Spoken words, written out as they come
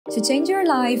To change your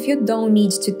life, you don't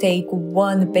need to take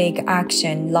one big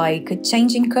action like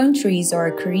changing countries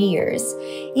or careers.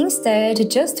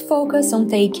 Instead, just focus on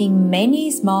taking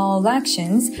many small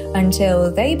actions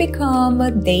until they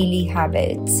become daily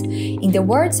habits. In the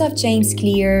words of James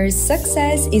Clear,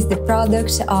 success is the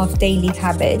product of daily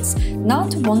habits,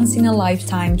 not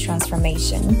once-in-a-lifetime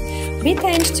transformation. We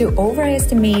tend to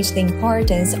overestimate the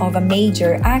importance of a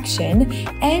major action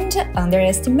and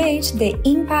underestimate the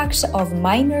impact of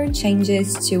minor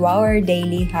changes to our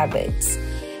daily habits.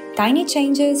 Tiny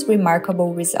changes,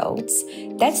 remarkable results.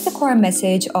 That's the core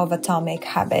message of Atomic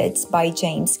Habits by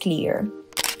James Clear.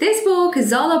 This book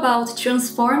is all about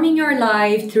transforming your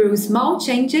life through small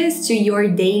changes to your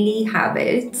daily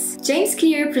habits. James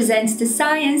Clear presents the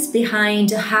science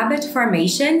behind habit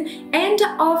formation and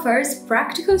offers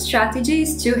practical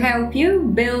strategies to help you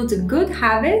build good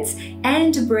habits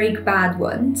and break bad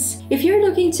ones. If you're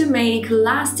looking to make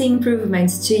lasting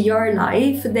improvements to your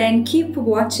life, then keep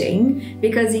watching,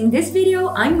 because in this video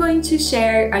I'm going to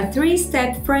share a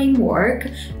 3-step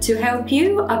framework to help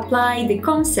you apply the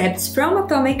concepts from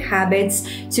Atomic Habits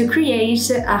to create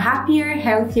a happier,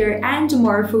 healthier, and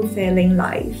more fulfilling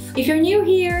life. If you're new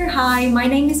here, hi, my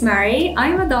name is Mary.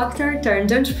 I'm a doctor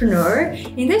turned entrepreneur.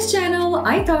 In this channel,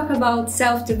 I talk about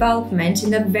self-development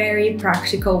in a very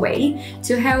practical way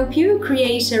to help you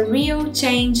create a real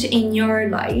change in your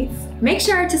life. Make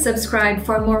sure to subscribe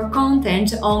for more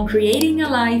content on creating a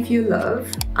life you love.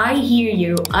 I hear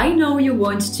you. I know you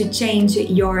want to change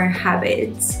your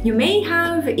habits. You may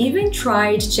have even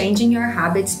tried changing your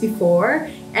habits before,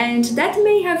 and that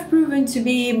may have proven to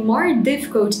be more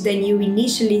difficult than you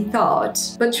initially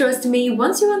thought. But trust me,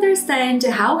 once you understand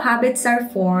how habits are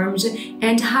formed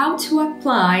and how to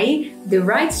apply the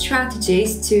right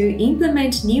strategies to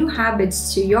implement new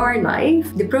habits to your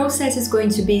life, the process is going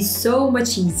to be so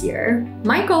much easier.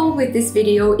 My goal with this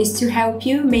video is to help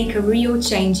you make a real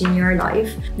change in your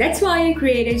life. That's why I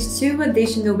created 2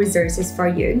 additional resources for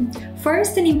you.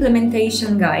 First, an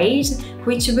implementation guide,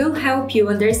 which will help you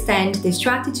understand the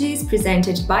strategies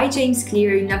presented by James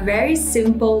Clear in a very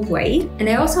simple way. And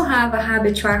I also have a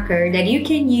habit tracker that you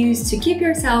can use to keep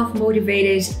yourself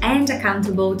motivated and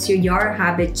accountable to your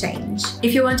habit change.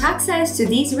 If you want access to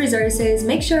these resources,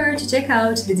 make sure to check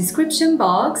out the description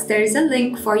box. There is a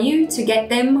link for you to get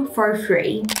them for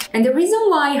free. And the reason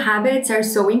why habits are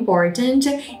so important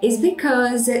is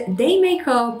because they make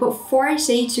up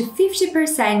 40 to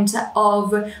 50%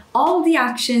 of all the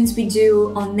actions we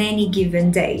do on any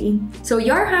given day. So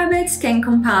your habits can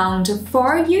compound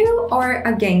for you or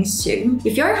against you.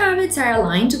 If your habits are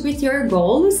aligned with your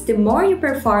goals, the more you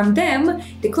perform them,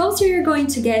 the closer you're going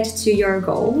to get to your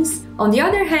goals. On the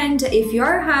other hand, if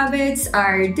your habits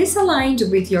are disaligned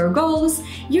with your goals,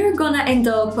 you're gonna end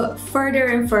up further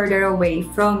and further away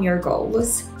from your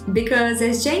goals. Because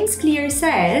as James Clear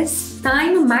says,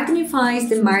 time magnifies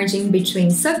the margin between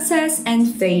success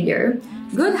and failure.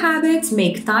 Good habits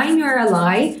make time your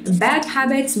ally, bad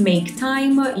habits make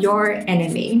time your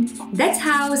enemy. That's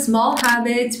how small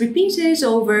habits repeated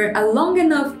over a long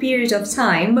enough period of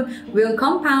time will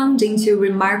compound into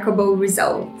remarkable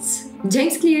results.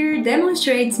 James Clear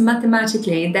demonstrates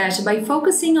mathematically that by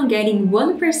focusing on getting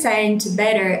 1%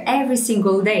 better every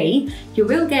single day, you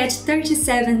will get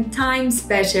 37 times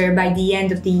better by the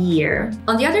end of the year.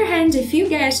 On the other hand, if you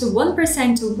get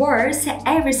 1% worse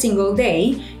every single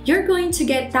day, you're going to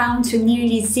get down to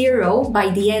nearly 0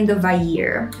 by the end of a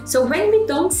year. So when we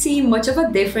don't see much of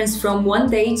a difference from one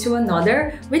day to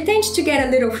another, we tend to get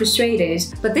a little frustrated.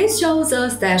 But this shows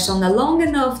us that on a long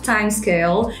enough time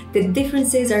scale, the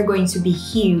differences are going to be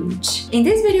huge. In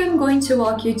this video, I'm going to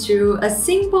walk you through a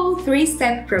simple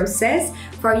 3-step process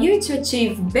for you to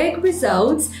achieve big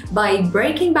results by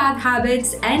breaking bad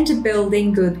habits and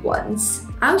building good ones.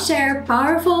 I'll share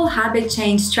powerful habit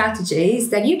change strategies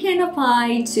that you can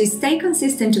apply to stay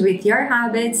consistent with your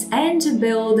habits and to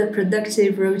build a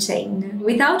productive routine.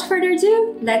 Without further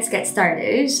ado, let's get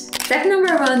started. Step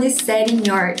number 1 is setting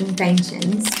your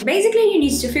intentions. Basically, you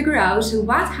need to figure out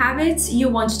what habits you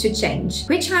want to change,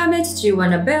 which habits do you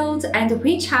want to build, and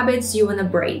which habits you want to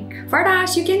break. For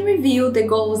that, you can review the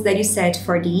goals that you set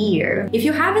for the year. If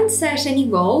you haven't set any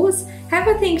goals, have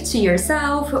a think to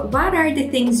yourself, what are the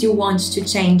things you want to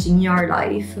change in your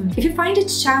life? If you find it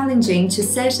challenging to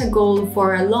set a goal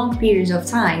for a long period of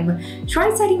time,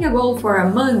 try setting a goal for a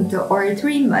month or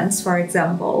 3 months, for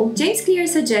example. James Clear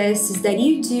suggests that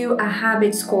you do a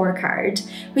habit scorecard,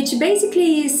 which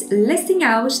basically is listing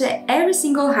out every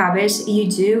single habit you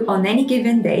do on any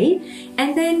given day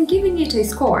and then giving it a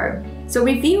score. So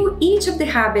review each of the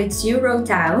habits you wrote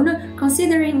down,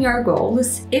 considering your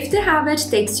goals. If the habit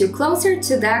takes you closer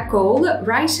to that goal,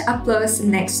 write a plus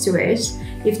next to it.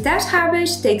 If that habit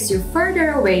takes you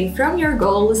further away from your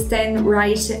goals, then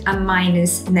write a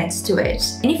minus next to it.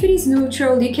 And if it is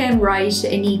neutral, you can write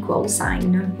an equal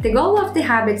sign. The goal of the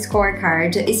habit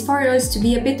scorecard is for us to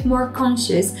be a bit more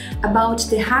conscious about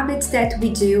the habits that we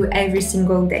do every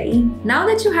single day. Now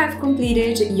that you have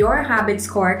completed your habit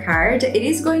scorecard, it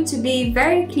is going to be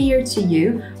very clear to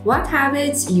you what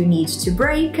habits you need to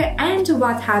break and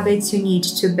what habits you need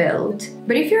to build.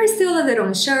 But if you're still a little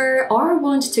unsure or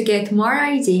want to get more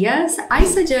ideas, I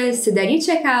suggest that you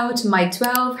check out my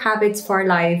 12 Habits for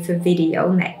Life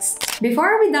video next.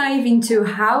 Before we dive into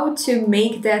how to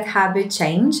make that habit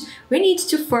change, we need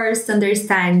to first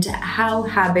understand how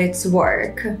habits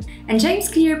work. And James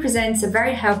Clear presents a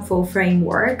very helpful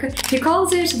framework. He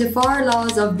calls it the 4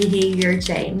 laws of behavior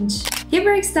change. He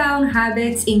breaks down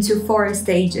habits into 4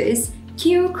 stages: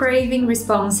 cue, craving,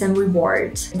 response, and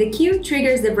reward. The cue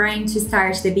triggers the brain to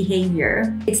start the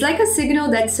behavior. It's like a signal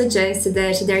that suggests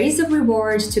that there is a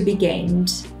reward to be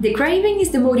gained. The craving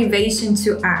is the motivation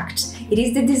to act. It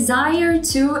is the desire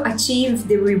to achieve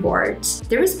the reward.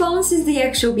 The response is the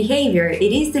actual behavior.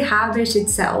 It is the habit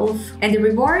itself. And the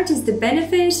reward is the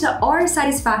benefit or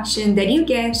satisfaction that you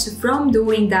get from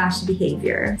doing that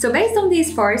behavior. So based on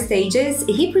these 4 stages,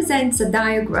 he presents a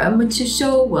diagram to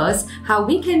show us how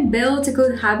we can build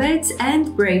good habits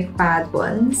and break bad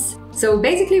ones. So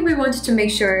basically, we want to make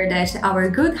sure that our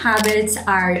good habits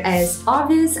are as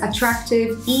obvious,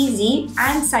 attractive, easy,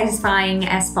 and satisfying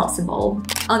as possible.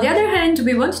 On the other hand,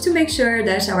 we want to make sure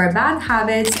that our bad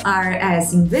habits are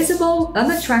as invisible,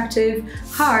 unattractive,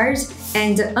 hard,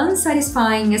 and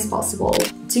unsatisfying as possible.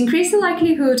 To increase the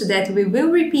likelihood that we will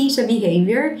repeat a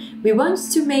behavior, we want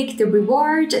to make the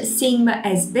reward seem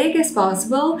as big as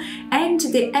possible and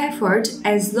the effort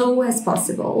as low as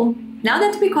possible. Now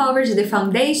that we covered the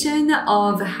foundation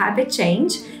of habit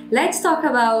change, let's talk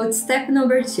about step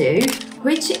number 2,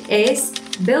 which is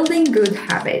building good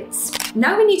habits.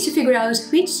 Now we need to figure out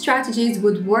which strategies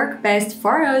would work best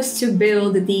for us to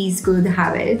build these good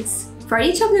habits. For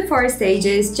each of the 4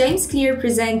 stages, James Clear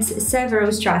presents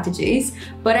several strategies,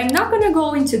 but I'm not going to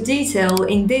go into detail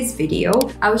in this video.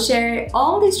 I'll share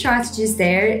all the strategies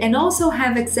there and also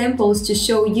have examples to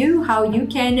show you how you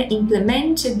can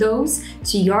implement those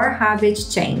to your habit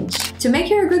change. To make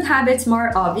your good habits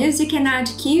more obvious, you can add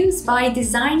cues by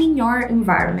designing your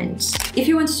environment. If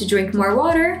you want to drink more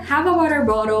water, have a water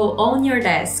bottle on your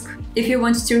desk. If you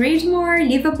want to read more,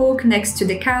 leave a book next to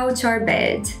the couch or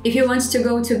bed. If you want to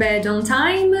go to bed on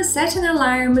time, set an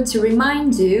alarm to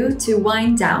remind you to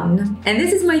wind down. And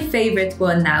this is my favorite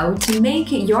one now. To make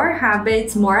your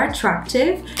habits more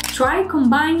attractive, try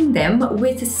combining them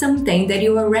with something that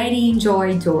you already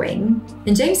enjoy doing.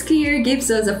 And James Clear gives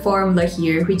us a formula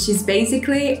here, which is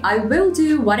basically, I will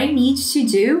do what I need to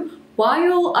do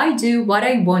while I do what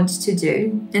I want to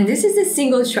do. And this is the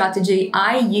single strategy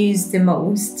I use the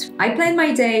most. I plan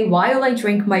my day while I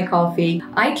drink my coffee.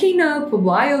 I clean up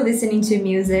while listening to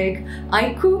music.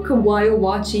 I cook while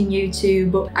watching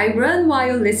YouTube. I run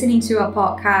while listening to a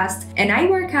podcast. And I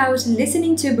work out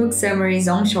listening to book summaries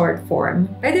on short form.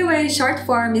 By the way, short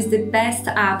form is the best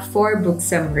app for book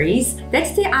summaries.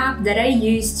 That's the app that I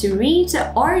use to read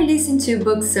or listen to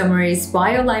book summaries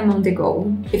while I'm on the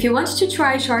go. If you want to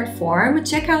try short form,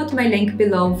 check out my link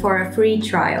below for a free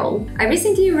trial. I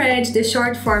recently read the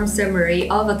short form summary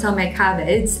of Atomic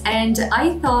Habits and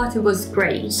I thought it was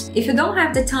great. If you don't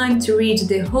have the time to read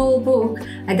the whole book,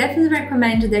 I definitely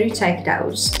recommend that you check it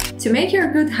out. To make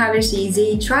your good habit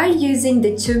easy, try using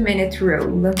the 2-minute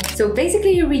rule. So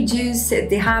basically you reduce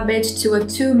the habit to a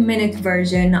 2-minute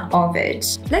version of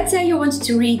it. Let's say you want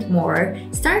to read more.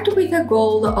 Start with a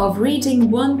goal of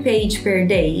reading 1 page per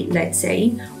day, let's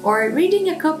say, or reading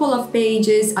a couple of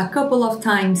pages a couple of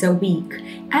times a week,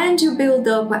 and you build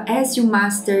up as you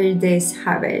master this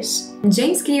habit.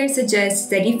 James Clear suggests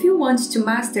that if you want to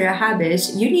master a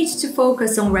habit, you need to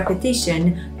focus on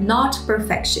repetition, not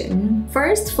perfection.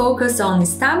 First, focus on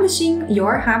establishing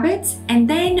your habits, and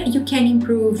then you can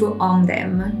improve on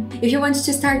them. If you want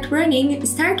to start running,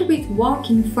 start with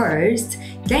walking first,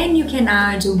 then you can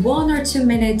add 1 or 2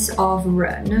 minutes of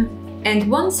run.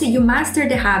 And once you master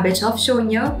the habit of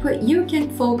showing up, you can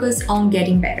focus on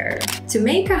getting better. To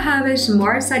make a habit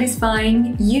more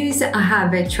satisfying, use a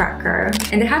habit tracker.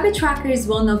 And the habit tracker is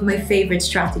one of my favorite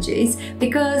strategies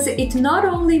because it not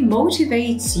only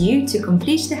motivates you to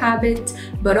complete the habit,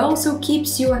 but also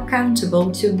keeps you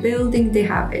accountable to building the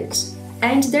habit.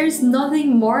 And there's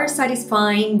nothing more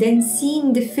satisfying than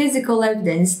seeing the physical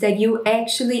evidence that you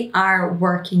actually are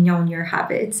working on your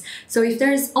habits. So if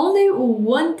there's only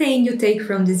one thing you take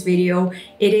from this video,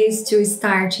 it is to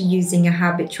start using a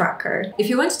habit tracker. If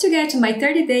you want to get my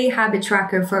 30-day habit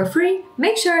tracker for free,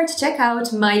 make sure to check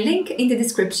out my link in the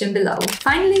description below.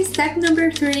 Finally, step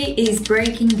number 3 is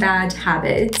breaking bad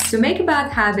habits. To make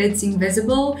bad habits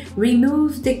invisible,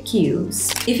 remove the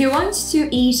cues. If you want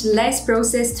to eat less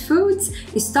processed foods,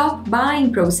 stop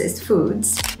buying processed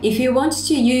foods. If you want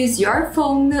to use your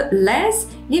phone less,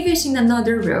 leave it in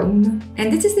another room.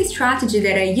 And this is the strategy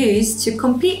that I use to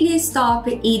completely stop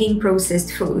eating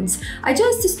processed foods. I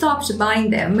just stopped buying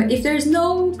them. If there's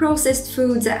no processed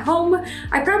foods at home,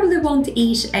 I probably won't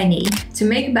eat any. To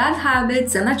make bad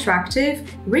habits unattractive,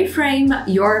 reframe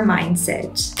your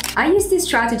mindset. I use this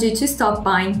strategy to stop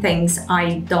buying things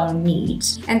I don't need.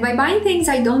 And by buying things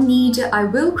I don't need, I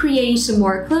will create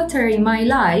more clutter in my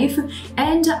life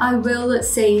and I will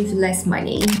save less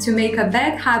money. To make a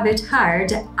bad habit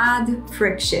hard, add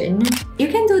friction. You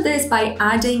can do this by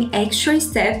adding extra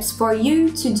steps for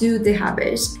you to do the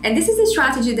habit. And this is a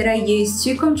strategy that I use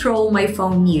to control my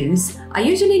phone use. I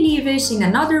usually leave it in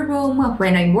another room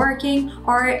when I'm working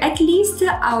or at least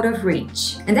out of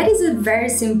reach. And that is a very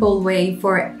simple way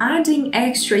for adding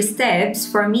extra steps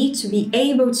for me to be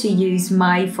able to use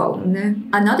my phone.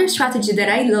 Another strategy that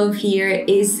I love here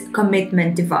is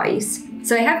commitment device.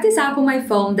 So I have this app on my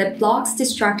phone that blocks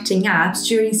distracting apps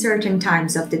during certain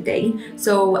times of the day.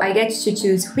 So I get to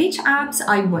choose which apps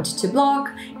I want to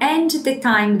block and the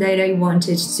time that I want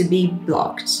it to be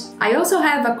blocked. I also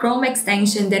have a Chrome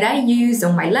extension that I use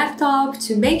on my laptop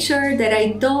to make sure that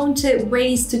I don't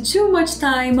waste too much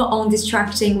time on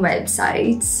distracting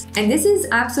websites. And this is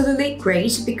absolutely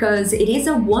great because it is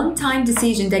a one-time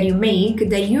decision that you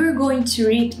make that you're going to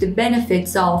reap the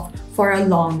benefits of for a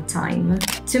long time.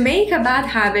 To make a bad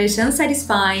habit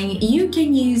unsatisfying, you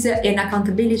can use an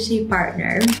accountability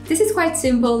partner. This is quite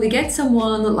simple. You get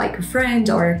someone like a friend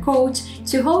or a coach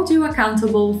to hold you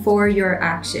accountable for your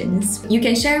actions. You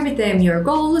can share with them your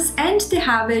goals and the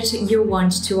habit you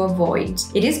want to avoid.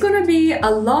 It is going to be a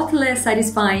lot less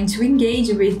satisfying to engage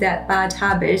with that bad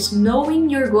habit knowing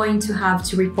you're going to have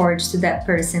to report to that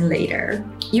person later.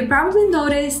 You probably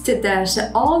noticed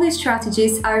that all these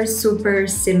strategies are super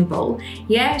simple,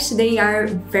 yet they are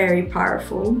very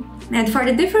powerful. And for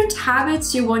the different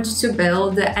habits you want to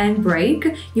build and break,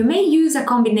 you may use a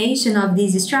combination of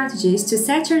these strategies to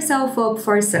set yourself up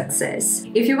for success.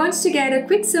 If you want to get a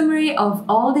quick summary of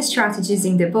all the strategies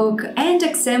in the book and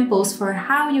examples for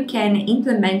how you can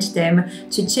implement them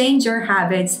to change your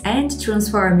habits and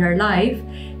transform your life,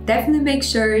 definitely make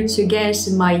sure to get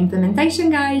my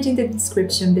implementation guide in the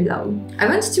description below. I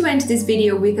want to end this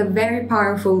video with a very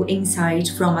powerful insight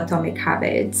from Atomic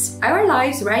Habits. Our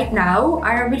lives right now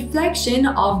are a reflection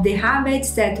of the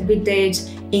habits that we did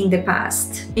in the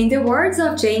past. In the words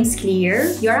of James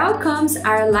Clear, your outcomes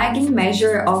are a lagging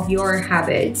measure of your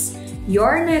habits.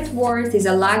 Your net worth is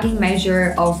a lagging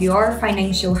measure of your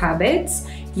financial habits.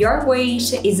 Your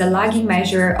weight is a lagging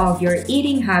measure of your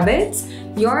eating habits.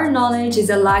 Your knowledge is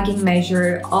a lagging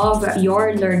measure of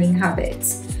your learning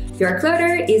habits. Your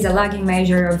clutter is a lagging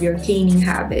measure of your cleaning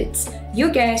habits.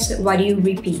 You get what you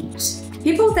repeat.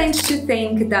 People tend to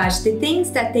think that the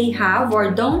things that they have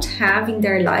or don't have in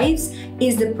their lives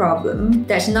is the problem,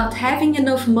 that not having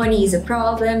enough money is a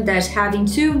problem, that having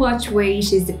too much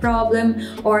weight is the problem,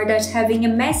 or that having a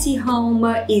messy home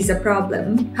is a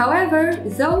problem. However,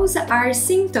 those are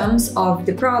symptoms of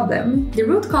the problem. The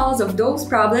root cause of those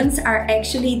problems are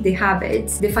actually the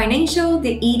habits, the financial,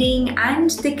 the eating, and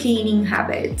the cleaning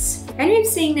habits. And we've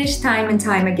seen it time and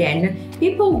time again.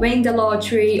 People win the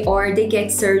lottery, or they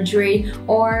get surgery,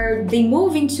 or they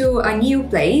move into a new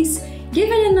place.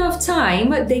 Given enough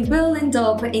time, they will end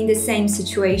up in the same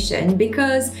situation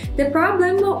because the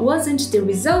problem wasn't the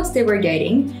results they were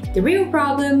getting. The real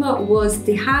problem was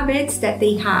the habits that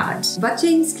they had. What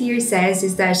James Clear says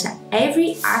is that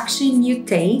every action you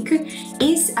take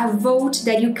is a vote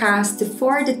that you cast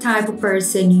for the type of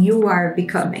person you are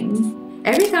becoming.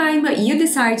 Every time you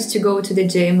decide to go to the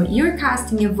gym, you're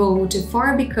casting a vote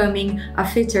for becoming a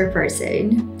fitter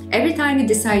person. Every time you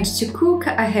decide to cook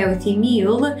a healthy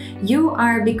meal, you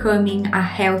are becoming a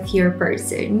healthier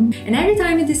person. And every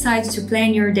time you decide to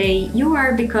plan your day, you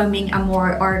are becoming a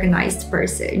more organized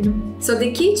person. So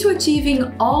the key to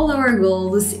achieving all our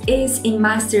goals is in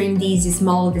mastering these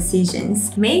small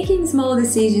decisions, making small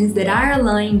decisions that are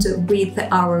aligned with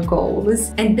our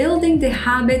goals, and building the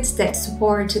habits that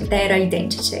support that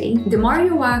identity. The more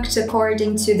you act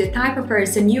according to the type of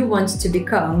person you want to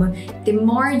become, the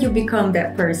more you become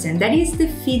that person. person. That is the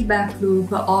feedback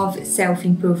loop of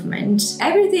self-improvement.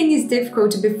 Everything is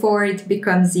difficult before it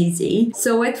becomes easy.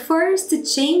 So at first,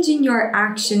 changing your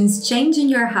actions, changing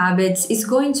your habits is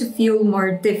going to feel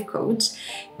more difficult.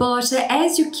 But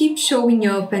as you keep showing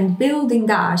up and building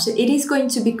that, it is going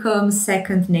to become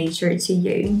second nature to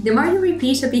you. The more you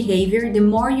repeat a behavior, the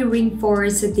more you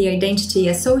reinforce the identity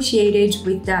associated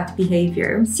with that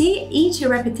behavior. See each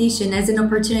repetition as an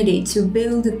opportunity to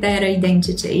build that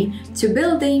identity, to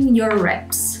building your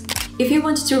reps. If you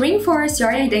want to reinforce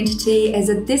your identity as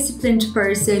a disciplined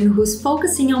person who's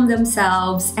focusing on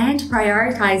themselves and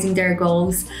prioritizing their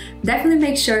goals, definitely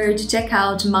make sure to check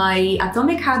out my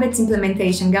Atomic Habits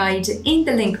Implementation Guide in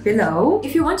the link below.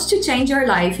 If you want to change your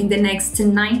life in the next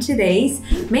 90 days,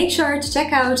 make sure to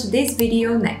check out this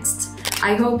video next.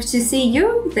 I hope to see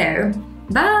you there.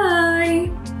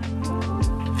 Bye!